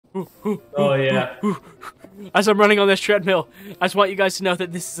Oh yeah. As I'm running on this treadmill, I just want you guys to know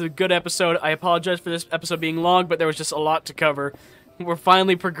that this is a good episode. I apologize for this episode being long, but there was just a lot to cover. We're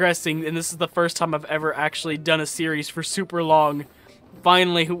finally progressing, and this is the first time I've ever actually done a series for super long.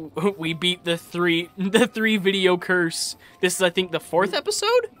 Finally, we beat the three video curse. This is, I think, the 4th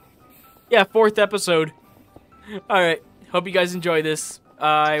episode? Yeah, 4th episode. Alright, hope you guys enjoy this.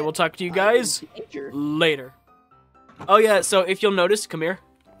 I will talk to you guys later. Oh yeah, so if you'll notice, come here.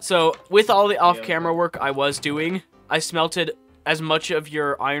 So, with all the off-camera work I was doing, I smelted as much of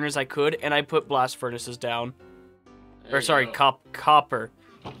your iron as I could, and I put blast furnaces down. Or, sorry, copper.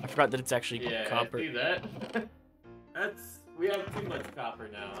 I forgot that it's actually copper. Yeah, see that? We have too much copper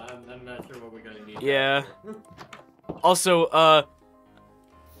now. I'm not sure what we're gonna need. Yeah. Also,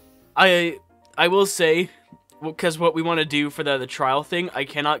 I will say, because what we want to do for the trial thing, I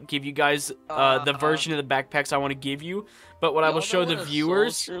cannot give you guys the version of the backpacks I want to give you, but what I will show the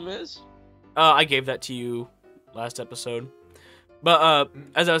viewers... I gave that to you last episode. But,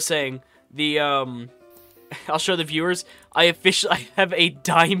 as I was saying, I'll show the viewers, I officially have a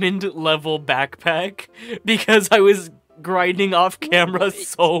diamond level backpack, because I was grinding off camera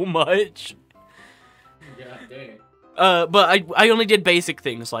so much. Yeah, dang. But I only did basic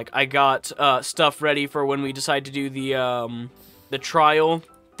things, like I got stuff ready for when we decide to do the trial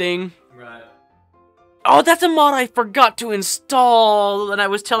thing. Right. Oh, that's a mod I forgot to install, and I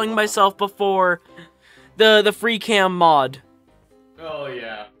was telling myself before. The free cam mod. Oh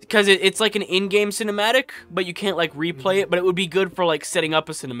yeah. Because it's like an in-game cinematic, but you can't like replay it, but it would be good for like setting up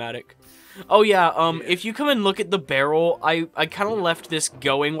a cinematic. Oh yeah, if you come and look at the barrel, I kind of left this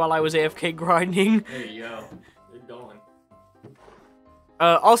going while I was AFK grinding. There you go. They're going.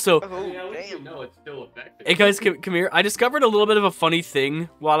 Also, know it's still effective. hey guys, come here. I discovered a little bit of a funny thing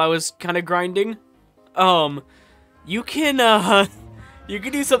while I was kind of grinding. You can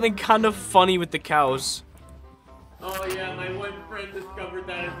do something kind of funny with the cows. Oh yeah, my one friend discovered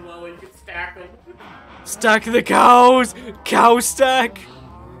that as well. You can stack them. Stack the cows! Cow stack!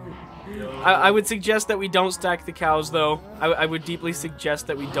 I would suggest that we don't stack the cows, though. I would deeply suggest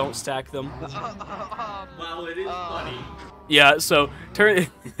that we don't stack them. Well, it is funny. Yeah, so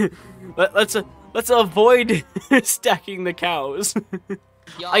let's avoid stacking the cows.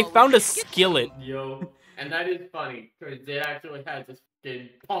 I found a skillet. Yo, and that is funny because it actually has a skin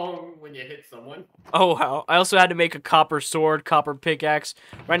pong when you hit someone. Oh wow! I also had to make a copper sword, copper pickaxe.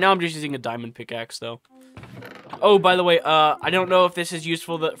 Right now, I'm just using a diamond pickaxe, though. Oh, by the way, I don't know if this is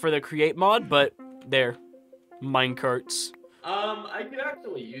useful for the create mod, but there, minecarts. I could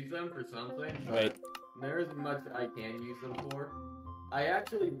actually use them for something, but right. There isn't much I can use them for. I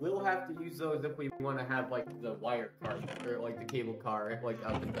actually will have to use those if we want to have like the wire cart or like the cable car, like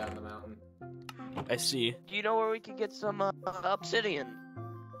up and down the mountain. I see. Do you know where we can get some obsidian?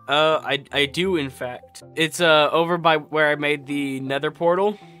 I do in fact. It's over by where I made the nether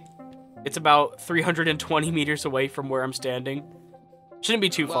portal. It's about 320 meters away from where I'm standing. Shouldn't be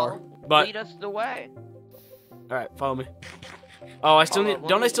too far, but lead us the way. All right, follow me. Oh, I still need.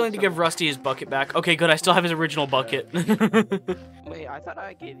 Don't I still need to give Rusty his bucket back? Okay, good. I still have his original bucket. Wait, I thought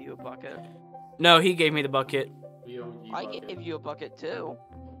I gave you a bucket. No, he gave me the bucket. I gave you a bucket too.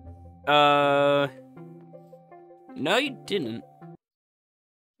 No, you didn't.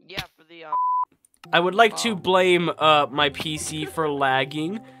 Yeah, for the I would like to blame my PC for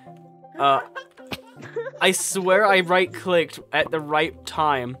lagging. I swear I right-clicked at the right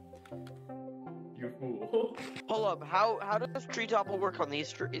time. You fool. Hold up, how does tree topple work on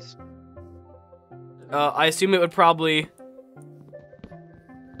these trees? I assume it would probably...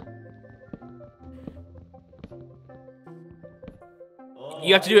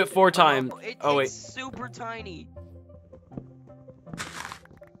 You have to do it 4 times. Oh, wait. It's super tiny.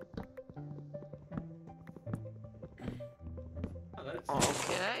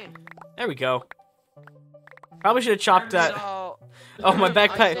 Okay. There we go. Probably should have chopped that. So, oh, my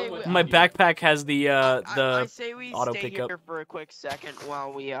backpack. My backpack has the I say we auto stay pickup. here for a quick second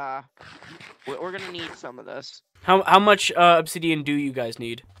while we're gonna need some of this. How much obsidian do you guys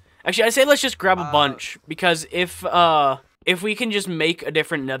need? Actually, I say let's just grab a bunch because if we can just make a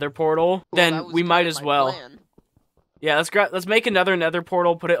different nether portal, then we might as well. Plan. Yeah, let's make another nether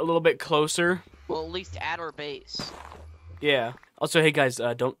portal, put it a little bit closer. Well, at least at our base. Yeah. Also, hey guys,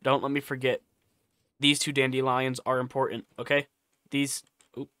 don't let me forget. These 2 dandelions are important, okay?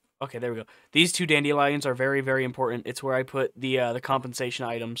 Okay, there we go. These 2 dandelions are very, very important. It's where I put the compensation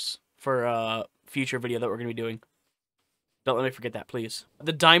items for future video that we're gonna be doing. Don't let me forget that, please.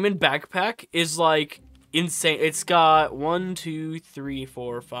 The diamond backpack is like insane. It's got 1, 2, 3,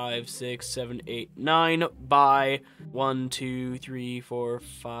 4, 5, 6, 7, 8, 9 by 1, 2, 3, 4,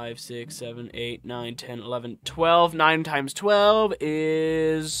 5, 6, 7, 8, 9, 10, 11, 12. 9 times 12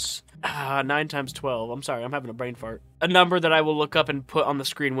 is 9 times 12. I'm sorry, I'm having a brain fart. A number that I will look up and put on the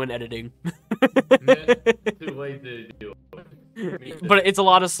screen when editing. Too late to do it. But it's a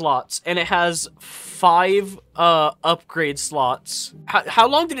lot of slots, and it has 5 upgrade slots. How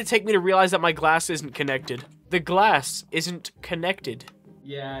long did it take me to realize that my glass isn't connected? The glass isn't connected.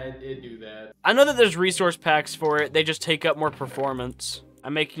 Yeah, it do that. I know that there's resource packs for it, they just take up more performance.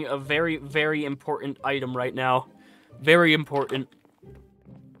 I'm making a very, very important item right now. Very important.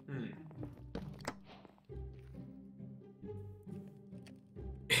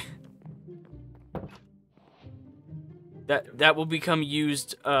 That will become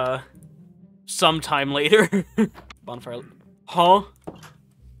used, sometime later. Bonfire. Huh?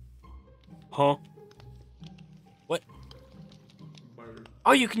 Huh? What?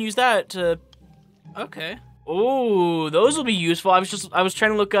 Oh, you can use that to... Okay. Oh, those will be useful. I was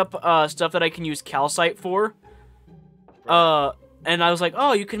trying to look up, stuff that I can use calcite for. And I was like,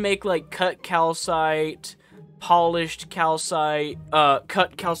 oh, you can make, like, cut calcite... polished calcite,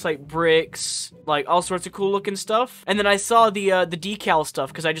 cut calcite bricks, like all sorts of cool looking stuff. And then I saw the decal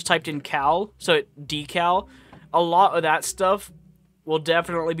stuff because I just typed in cal, so it decal. A lot of that stuff will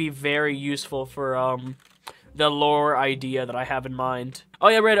definitely be very useful for the lore idea that I have in mind. Oh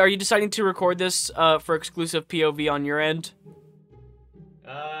yeah, Red, are you deciding to record this for exclusive POV on your end?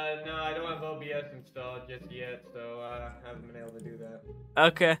 No, I don't have OBS installed just yet, so I haven't been able to do that.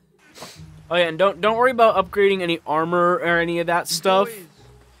 Okay. Oh yeah, and don't worry about upgrading any armor or any of that stuff.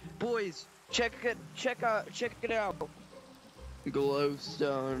 Boys, check it out.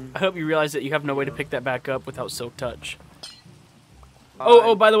 Glowstone. I hope you realize that you have no way to pick that back up without Silk Touch.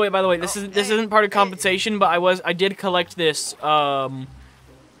 Oh, by the way, this isn't part of compensation, but I did collect this. I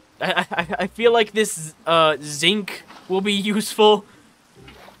feel like this zinc will be useful.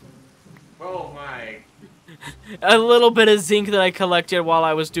 Oh my. A little bit of zinc that I collected while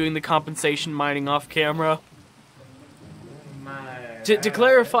I was doing the compensation mining off camera. To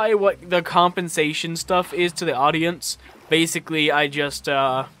clarify what the compensation stuff is to the audience, basically I just,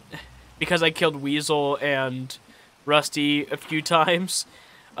 because I killed Weasel and Rusty a few times,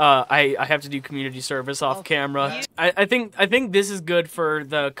 I have to do community service off camera. I think this is good for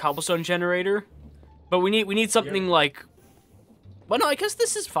the cobblestone generator, but we need something like... Well, no, I guess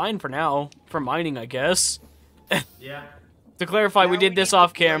this is fine for now. For mining, I guess. Yeah. To clarify, we did this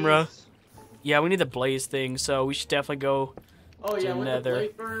off camera. Yeah, we need the blaze thing, so we should definitely go to with Nether. the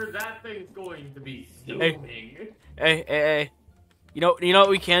blaze burner, that thing's going to be zooming. Hey. You know what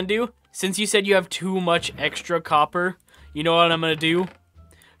we can do? Since you said you have too much extra copper, you know what I'm gonna do?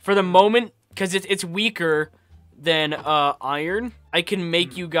 For the moment, because it's weaker than iron, I can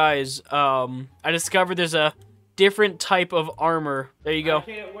make you guys, I discovered there's a different type of armor. There you go. I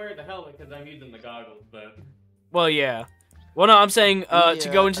can't wear the helmet because I'm using the goggles, but... Well, yeah. Well, no, I'm saying to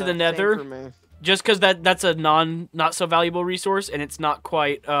go into the Nether, just because that's a not so valuable resource, and it's not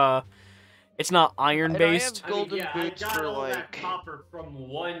quite it's not iron based. I got all that copper from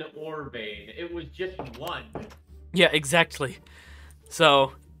one ore vein. It was just one. Yeah, exactly.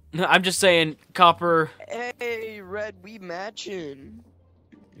 So I'm just saying copper. Hey, Red, we matching.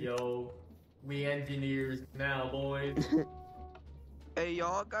 Yo. We engineers now, boys. Hey,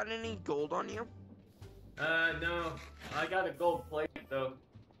 y'all got any gold on you? No. I got a gold plate, though.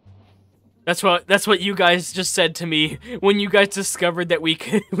 That's what you guys just said to me when you guys discovered that we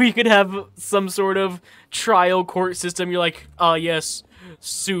could have some sort of trial court system. You're like, oh yes,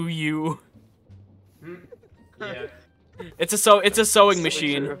 sue you. Yeah. It's a sewing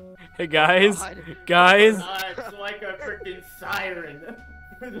machine. Hey guys. It's like a freaking siren.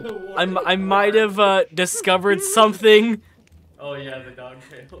 I might have discovered something. Oh yeah, the dog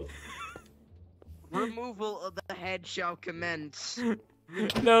tails. Removal of the head shall commence.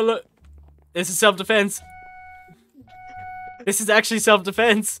 No, look. This is self-defense. This is actually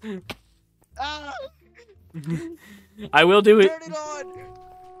self-defense. Ah! I will do it. Turn it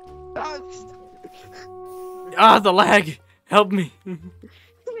on! Ah, the lag. Help me.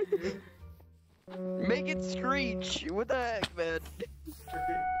 Make it screech. What the heck, man?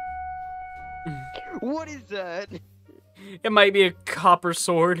 What is that? It might be a copper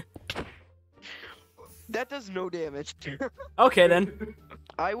sword. That does no damage. Okay, then.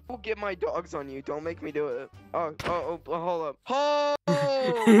 I will get my dogs on you. Don't make me do it. Oh, hold up. Oh!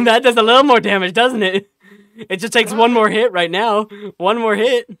 That does a little more damage, doesn't it? It just takes one more hit right now. One more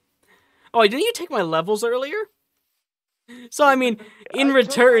hit. Oh, didn't you take my levels earlier? So I mean, in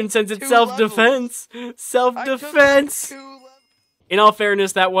return, since it's self-defense, self-defense. In all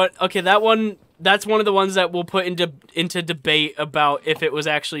fairness, that one, okay, that's one of the ones that we'll put into debate about if it was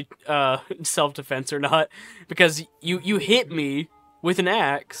actually self-defense or not, because you hit me with an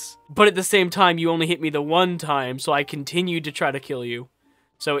axe, but at the same time you only hit me the one time, so I continued to try to kill you.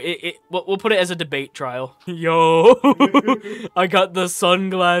 So we'll put it as a debate trial. Yo, I got the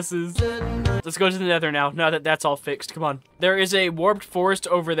sunglasses. Let's go to the Nether now that that's all fixed. Come on. There is a warped forest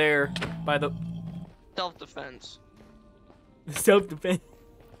over there by the self-defense. Self-defense.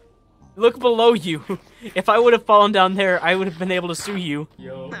 Look below you. If I would have fallen down there, I would have been able to sue you.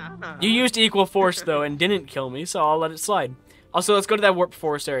 Yo. You used equal force though and didn't kill me, so I'll let it slide. Also, let's go to that warped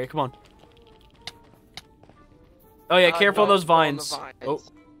forest area. Come on. Oh yeah, careful of those vines. Oh.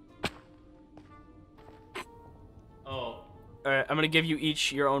 Oh. Alright, I'm gonna give you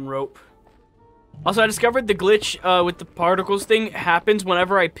each your own rope. Also, I discovered the glitch with the particles thing happens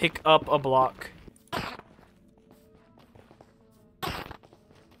whenever I pick up a block.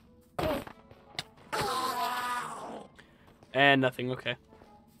 And nothing, okay.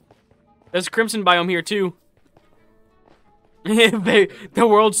 There's a crimson biome here too. The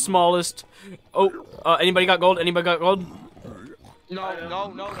world's smallest. Oh, anybody got gold? Anybody got gold? No.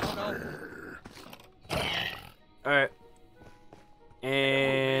 Alright.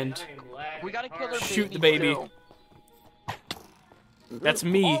 And We gotta kill their shoot the baby. baby. That's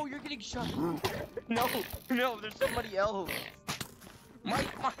me. Oh, you're getting shot. No, there's somebody else.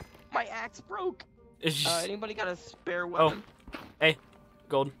 My axe broke. It's just, Anybody got a spare weapon? hey,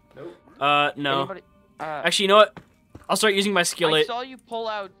 gold. Nope. No. Anybody, Actually, you know what? I'll start using my skillet. I saw you pull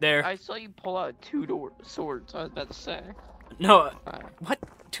out. There. I saw you pull out two swords. I was about to say. No. What?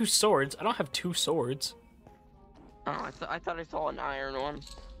 2 swords? I don't have 2 swords. Oh, I thought I saw an iron one.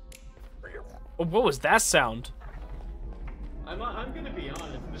 Oh, what was that sound? I'm gonna be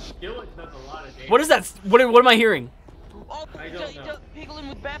honest. The skillet does a lot of damage. What is that? What am I hearing? Oh, I don't know. Piglin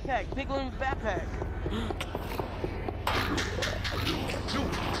with backpack. Piglin with backpack.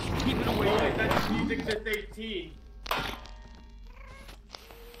 Keep it away. Boy, that's music since 18.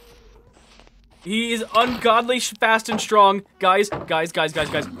 He is ungodly fast and strong. Guys.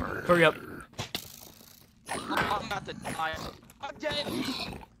 Hurry up. I'm about to die. I'm dead.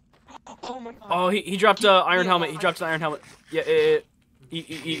 Oh my god. Oh, he dropped an iron helmet. He dropped an iron helmet. Yeah,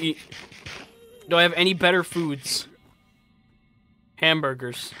 eat. Do I have any better foods?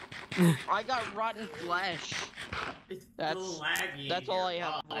 Hamburgers. I got rotten flesh. It's That's laggy. That's all I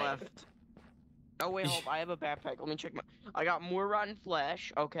have left. Oh wait, hold. I have a backpack. Let me check my. I got more rotten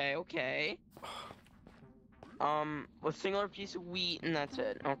flesh. Okay. A singular piece of wheat, and that's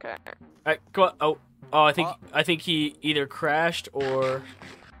it. Okay. Alright, go on. Oh, I think he either crashed or.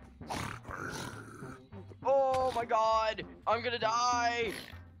 Oh my god! I'm gonna die!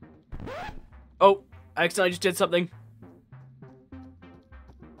 Oh, I accidentally just did something.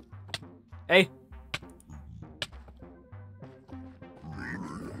 Hey.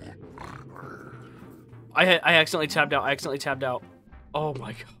 I accidentally tabbed out. Oh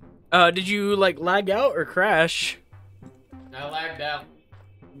my god. Did you like lag out or crash? I lagged out.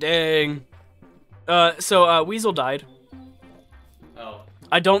 Dang. So Weasel died. Oh.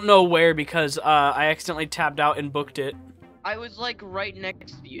 I don't know where because I accidentally tabbed out and booked it. I was like right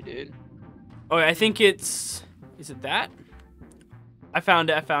next to you, dude. Oh, I think it's. Is it that? I found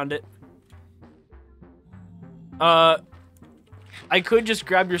it. I could just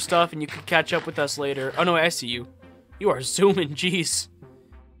grab your stuff and you could catch up with us later. Oh no, I see you. You are zooming, jeez.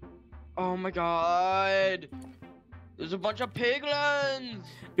 Oh my god. There's a bunch of piglins.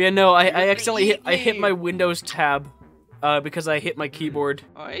 But yeah, no, I accidentally hit my Windows tab because I hit my keyboard.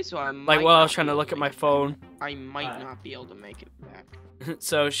 Alright, so I might Like while I was trying to look at my phone. I might not be able to make it back.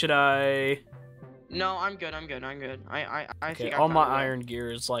 So should I? No, I'm good. I Okay, think all I my found a way. iron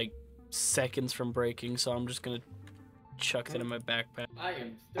gear is like seconds from breaking, so I'm just gonna chuck that in my backpack. I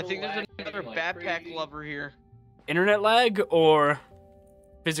am I still think there's lagging another like backpack crazy. lover here. Internet lag or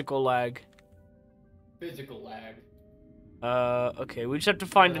physical lag? Physical lag. Okay, we just have to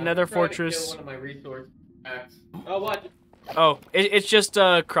find another Try to kill fortress. one of my resource packs. Oh, what? Oh, it's just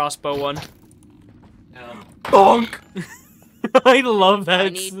a crossbow one. No. Bonk! I love I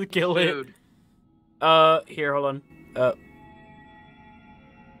that need skillet. food. Here, hold on.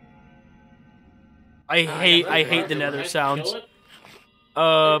 I hate the nether sounds. It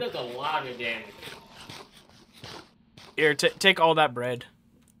does a lot of damage. Here, take all that bread.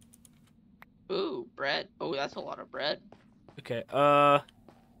 Ooh, bread. Oh, that's a lot of bread. Okay,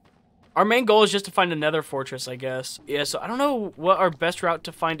 our main goal is just to find a nether fortress, I guess. Yeah, so I don't know what our best route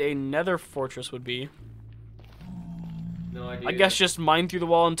to find a nether fortress would be. No idea. I guess just mine through the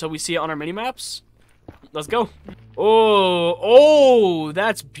wall until we see it on our mini maps. Let's go. Oh,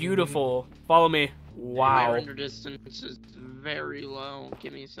 that's beautiful. Follow me. My Wow. render distance is very low.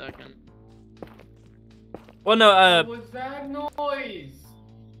 Give me a second. Well, no. What was that noise?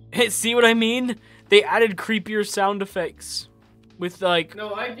 See what I mean? They added creepier sound effects with like.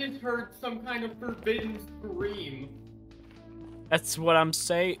 No, I just heard some kind of forbidden scream. That's what I'm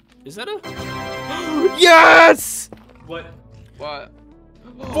saying. Is that a? Yes! What? What?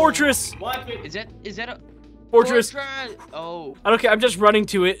 Fortress. Watch it. Is that a Fortress. Oh. I don't care. I'm just running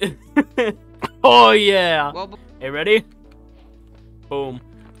to it. Oh yeah. Well, Hey, ready? Boom.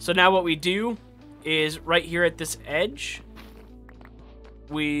 So now what we do is right here at this edge,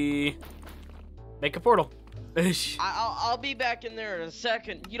 we make a portal. I'll be back in there in a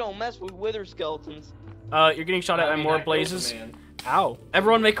second. You don't mess with wither skeletons. You're getting shot at by more I killed the blazes. man. Ow.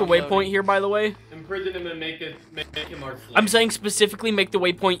 Everyone make a waypoint here, by the way. Imprison him and make him our slave. I'm saying specifically make the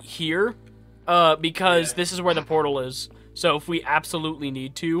waypoint here, because this is where the portal is. So if we absolutely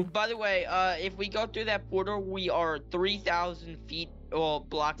need to. By the way, if we go through that portal, we are 3,000 feet or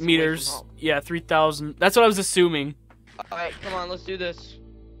blocks Meters. away from home. Yeah, 3,000. That's what I was assuming. Alright, come on, let's do this.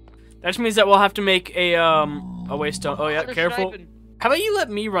 That just means that we'll have to make a waystone. Oh yeah, They're careful. sniping. How about you let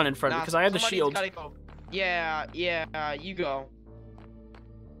me run in front Nah, because I have the somebody's shield. gotta go. Yeah, you go.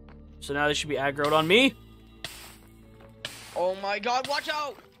 So now they should be aggroed on me. Oh my god, watch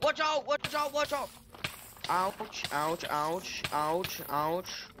out! Watch out, watch out, watch out! Ouch, ouch, ouch, ouch,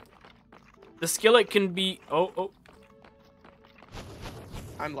 ouch. The skillet can be. Oh.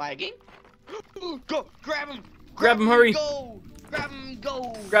 I'm lagging? Go! Grab him! Grab him, hurry. Go! Grab him,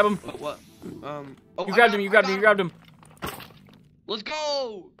 go! Grab him. What? Oh, You I grabbed got him. You I grabbed got him. You grabbed him. Let's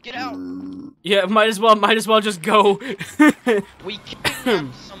go! Get out! Yeah, might as well just go. We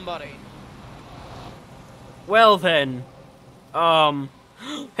kidnapped somebody. Well then,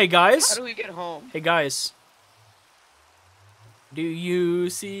 hey guys. How do we get home? Hey guys. Do you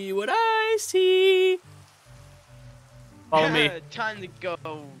see what I see? Follow me. Time to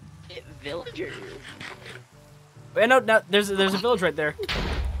go get villagers. Wait, no, there's a village right there.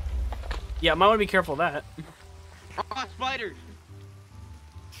 Yeah, might want to be careful of that. Oh, spider!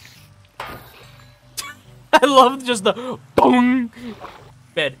 I love just the boom.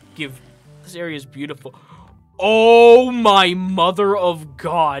 Bed, give. This area is beautiful. Oh my mother of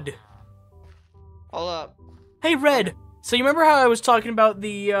God. Hold up. Hey, Red. So you remember how I was talking about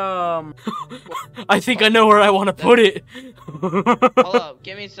the I think I know where I want to put it. Hold up.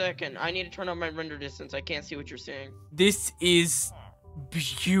 Give me a second. I need to turn up my render distance. I can't see what you're saying. This is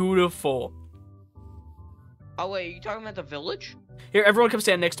beautiful. Oh, wait. Are you talking about the village? Here, everyone come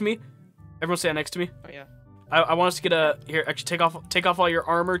stand next to me. Everyone stand next to me. Oh, yeah. I want us to get a... Here, actually, take off all your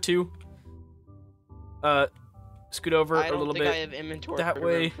armor, too. Scoot over a little bit. I don't think I have inventory that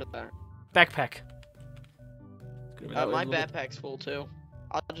way. for that. Backpack. My backpack's full, too.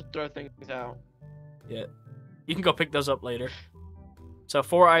 I'll just throw things out. Yeah. You can go pick those up later. So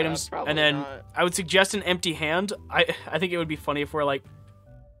 4 items, probably and then not. I would suggest an empty hand. I think it would be funny if we're like...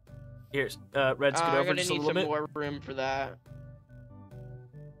 Here's, Red, scoot over just a little bit. I'm gonna need some more room for that.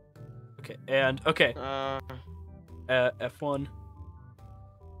 Okay, and... Okay. F1.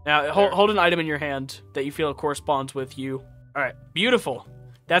 Now, There. hold an item in your hand that you feel corresponds with you. All right, beautiful.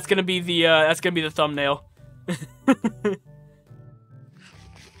 That's gonna be the thumbnail.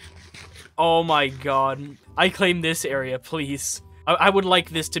 Oh my God! I claim this area, please. I would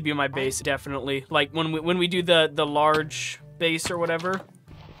like this to be my base, definitely. Like when we do the large base or whatever.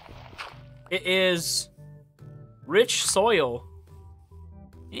 It is rich soil.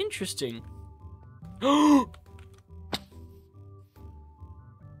 Interesting.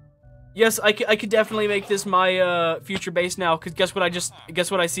 Yes, I could definitely make this my future base now. Cause guess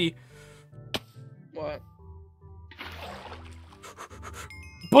what I see? What?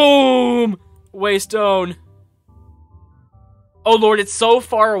 Boom! Waystone. Oh Lord, it's so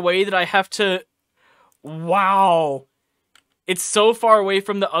far away that I have to. Wow, it's so far away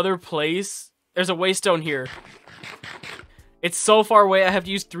from the other place. There's a waystone here. It's so far away. I have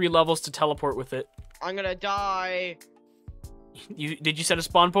to use 3 levels to teleport with it. I'm gonna die. Did you set a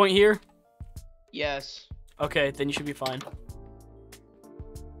spawn point here? Yes. Okay, then you should be fine.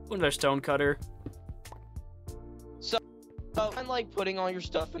 Another stone cutter. So, I'm like putting all your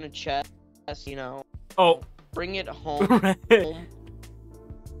stuff in a chest, you know. Oh. Bring it home. Red.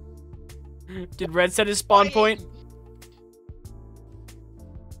 Did Red set his spawn point?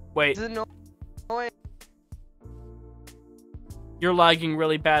 Wait. Does it know? You're lagging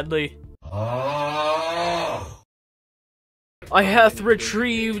really badly. I hath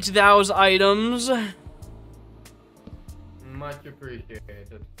retrieved those items. Much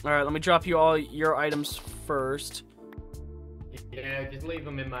appreciated. All right, let me drop you all your items first. Yeah, just leave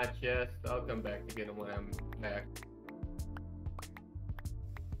them in my chest. I'll come back to get them when I'm back.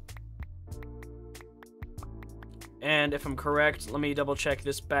 And if I'm correct, let me double check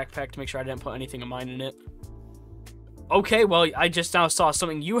this backpack to make sure I didn't put anything of mine in it. Okay, well, I just now saw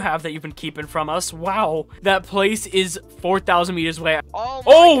something you have that you've been keeping from us. Wow, that place is 4,000 meters away.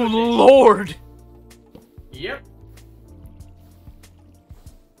 Oh, my goodness. Lord! Yep.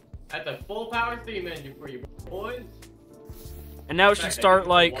 That's a full power steam engine for you boys. And now it should start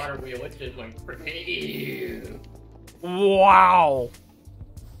like... Water wheel, it just went crazy. Wow.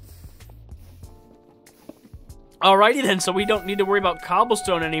 Alrighty then, so we don't need to worry about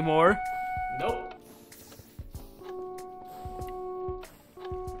cobblestone anymore. Nope.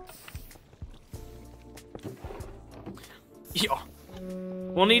 Yeah.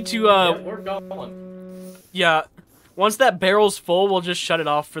 We'll need to, Yeah, we're going. Yeah. Once that barrel's full, we'll just shut it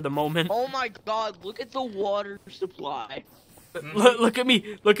off for the moment. Oh my god, look at the water supply. Look at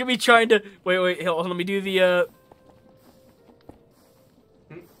me. Look at me trying to... Wait, hold on, let me do the,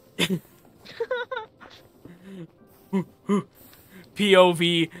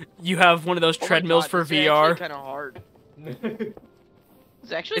 POV, you have one of those treadmills for VR. It's kind of hard.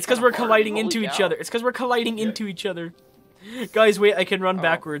 It's because we're colliding into each other. It's because we're colliding into each other. Guys, wait, I can run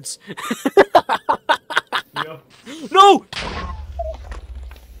backwards. No!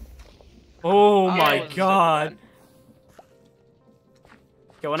 Oh my god.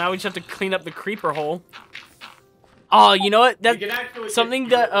 Okay, well now we just have to clean up the creeper hole. Oh, you know what? That's something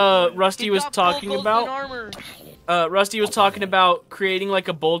that Rusty was talking about. Rusty was talking about creating like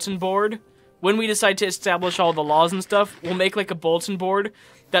a bulletin board. When we decide to establish all the laws and stuff, we'll make like a bulletin board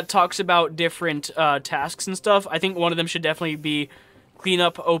that talks about different tasks and stuff. I think one of them should definitely be clean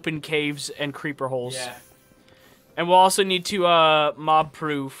up open caves and creeper holes. Yeah. And we'll also need to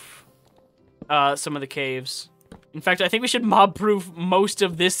mob-proof some of the caves. In fact, I think we should mob-proof most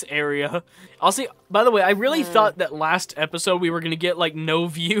of this area. I'll see. By the way, I really thought that last episode we were gonna get like no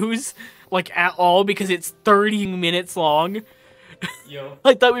views, like at all, because it's 30 minutes long. Yo.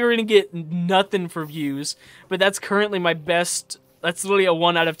 I thought we were gonna get nothing for views, but that's currently my best. That's literally a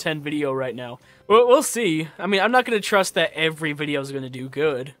 1 out of 10 video right now. We'll see. I mean, I'm not gonna trust that every video is gonna do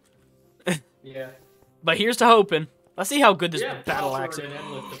good. Yeah. But here's to hoping. Let's see how good this battle axe is.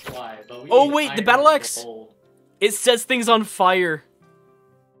 Oh wait, the battle axe. It sets things on fire.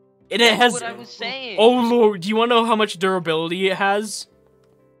 And it has... That's what I was saying. Oh lord, do you want to know how much durability it has?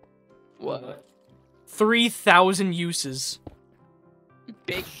 What? 3,000 uses.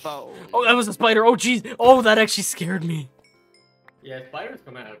 Big bow. Oh, that was a spider. Oh jeez. Oh, that actually scared me. Yeah, spiders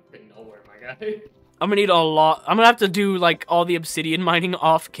come out of nowhere, my guy. I'm gonna need a lot. I'm gonna have to do like all the obsidian mining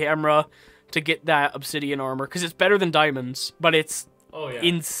off camera to get that obsidian armor, because it's better than diamonds, but it's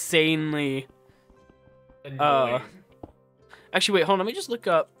insanely... Actually, wait, hold on. Let me just look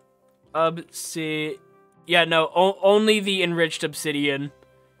up Yeah, no, only the enriched obsidian.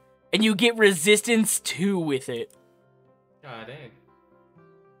 And you get resistance 2 with it. God dang.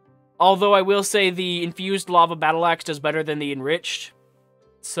 Although I will say the infused lava battle axe does better than the enriched.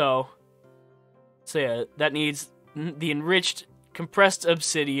 So yeah, that needs the enriched compressed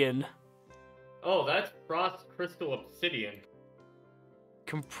obsidian. Oh, that's frost crystal obsidian.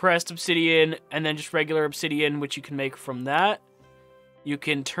 Compressed obsidian, and then just regular obsidian, which you can make from that. You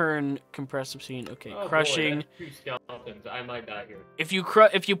can turn compressed obsidian. Okay, crushing. Boy, that's 2 skeletons. I might die here. If you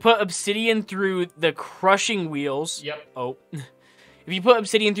put obsidian through the crushing wheels. Yep. Oh. If you put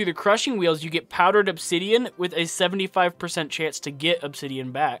obsidian through the crushing wheels, you get powdered obsidian with a 75% chance to get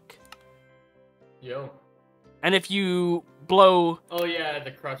obsidian back. Yo. And if you blow... Oh yeah,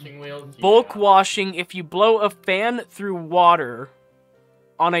 the crushing wheels. Bulk washing, if you blow a fan through water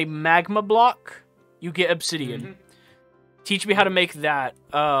on a magma block, you get obsidian. Teach me how to make that.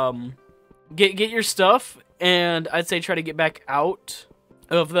 Get your stuff, and I'd say try to get back out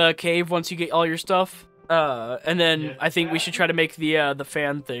of the cave once you get all your stuff. And then I think we should try to make the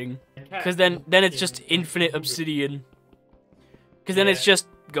fan thing, because then it's just infinite obsidian. Because then it's just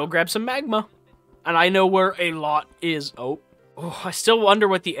go grab some magma, and I know where a lot is. Oh, I still wonder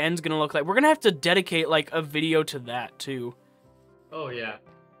what the end's gonna look like. We're gonna have to dedicate like a video to that too. Oh yeah.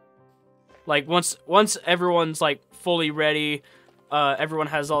 Like once everyone's like fully ready, everyone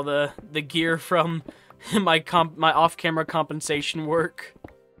has all the gear from my off-camera compensation work.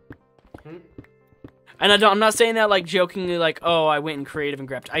 And I'm not saying that like jokingly, like, oh, I went in creative and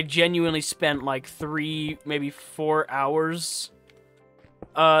grabbed. I genuinely spent like 3, maybe 4 hours.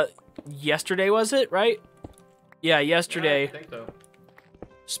 Yesterday was it, right? Yeah, yesterday. Yeah, I think so.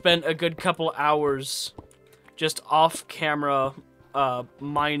 Spent a good couple hours just off-camera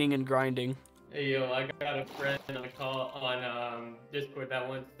mining and grinding. Hey, yo, I got a friend on a call on Discord that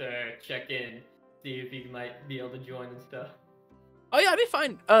wants to check in, see if he might be able to join and stuff. Oh yeah, I'd be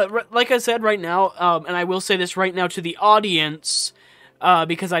fine. Like I said right now, and I will say this right now to the audience,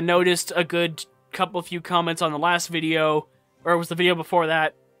 because I noticed a good few comments on the last video, or it was the video before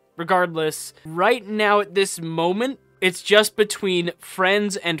that. Regardless, right now at this moment, it's just between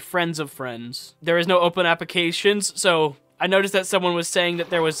friends and friends of friends. There is no open applications, so I noticed that someone was saying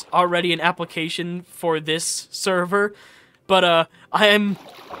that there was already an application for this server, but I am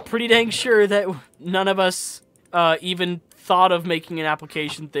pretty dang sure that none of us even thought of making an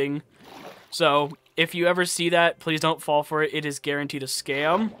application thing. So if you ever see that, please don't fall for it. It is guaranteed a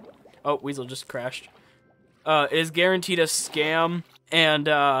scam. Oh, Weasel just crashed. It is guaranteed a scam, and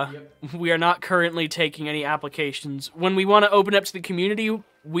we are not currently taking any applications. When we want to open up to the community,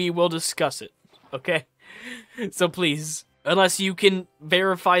 we will discuss it, okay? So please, unless you can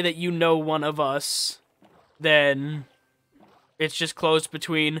verify that you know one of us, then it's just closed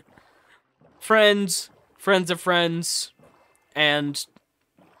between friends, friends of friends, and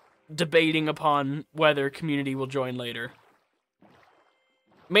debating upon whether community will join later.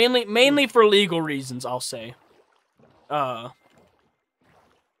 Mainly for legal reasons, I'll say.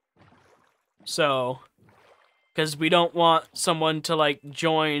 So, because we don't want someone to like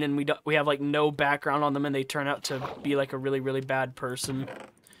join and we have like no background on them and they turn out to be like a really, really bad person.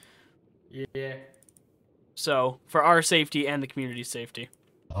 Yeah. So, for our safety and the community's safety.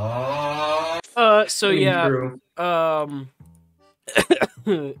 So yeah.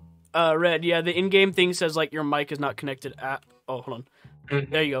 Red, yeah, the in-game thing says like your mic is not connected at. Oh, hold on.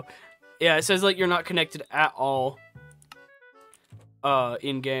 There you go. Yeah, it says like you're not connected at all.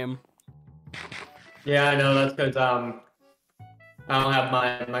 In-game. Yeah, I know. That's because I don't have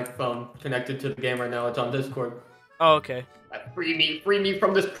my microphone connected to the game right now. It's on Discord. Oh, okay. Free me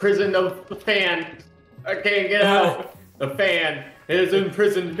from this prison of the fan. I can't get out. The fan has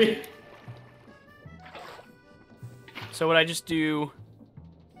imprisoned me. So would I just do?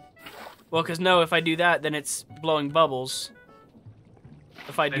 Well, because no, if I do that, then it's blowing bubbles.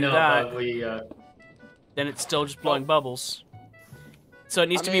 If I do that, then it's still just blowing bubbles. So it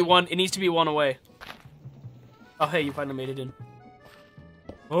needs to be one. It needs to be one away. Oh, hey, you finally made it in.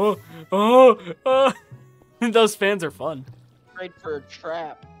 Oh! Those fans are fun. Great for a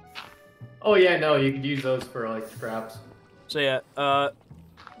trap. Oh yeah, no, you could use those for like scraps. So yeah,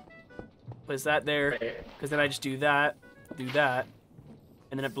 place that there, because then I just do that, and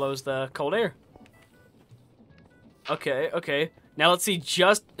then it blows the cold air. Okay. Now let's see.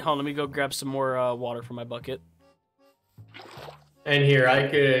 Hold on, let me go grab some more water from my bucket. And here, I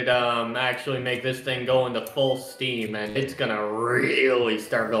could actually make this thing go into full steam, and it's gonna really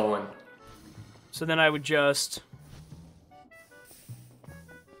start going. So then I would just...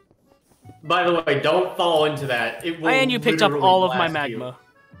 By the way, don't fall into that. It will and you picked up all of my blast magma. You.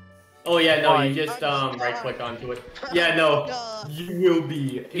 Oh yeah, no, you just right-click onto it. Yeah, no, you will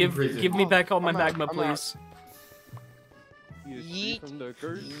be imprisoned. Give me back all my magma, please. Yeet,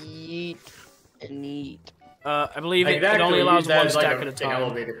 yeet, and yeet. I believe it only allows one stack at a time.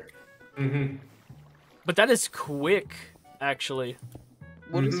 Elevator. Mm-hmm. But that is quick, actually.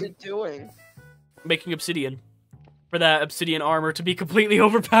 What is it doing? Making obsidian. For that obsidian armor to be completely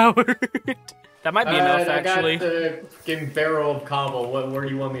overpowered. That might be enough, actually. I got the fucking barrel of cobble. Where do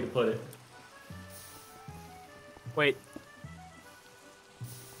you want me to put it? Wait.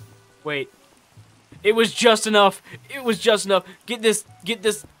 It was just enough. Get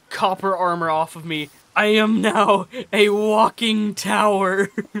this copper armor off of me. I am now a walking tower.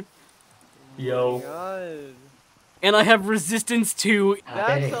 Yo. God. And I have resistance to...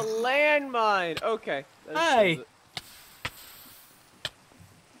 That's a landmine. Okay. Hi.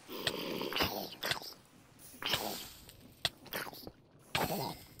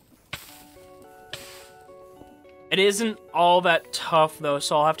 It isn't all that tough though,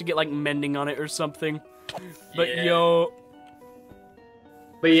 so I'll have to get like mending on it or something. But yeah.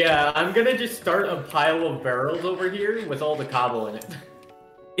 But yeah, I'm gonna just start a pile of barrels over here with all the cobble in it.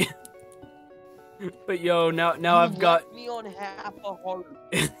 But now I've got me on half a heart.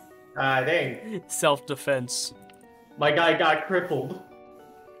 Dang. Self-defense. My guy got crippled.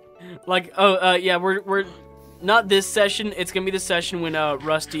 Like, yeah, we're not this session. It's gonna be the session when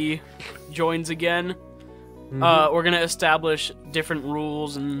Rusty joins again. Mm-hmm. We're gonna establish different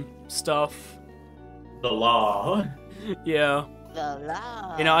rules and stuff. The law. Yeah. The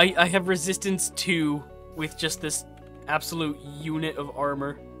law. You know, I have resistance 2 with just this absolute unit of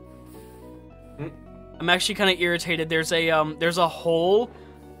armor. I'm actually kind of irritated. There's a hole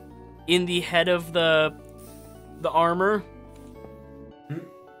in the head of the the armor.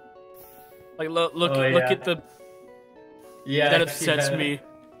 Like look at the. Yeah. That upsets me.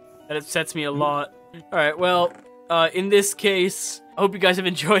 That upsets me a lot. All right, well, in this case, I hope you guys have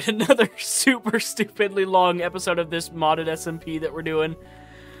enjoyed another super stupidly long episode of this modded SMP that we're doing.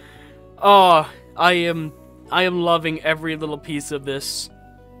 Oh, I am loving every little piece of this.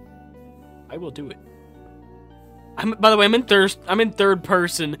 I will do it. By the way, I'm in third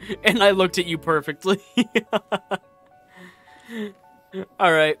person, and I looked at you perfectly.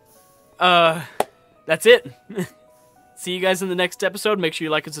 All right, that's it. See you guys in the next episode. Make sure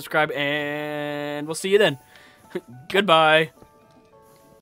you like and subscribe, and we'll see you then. Goodbye.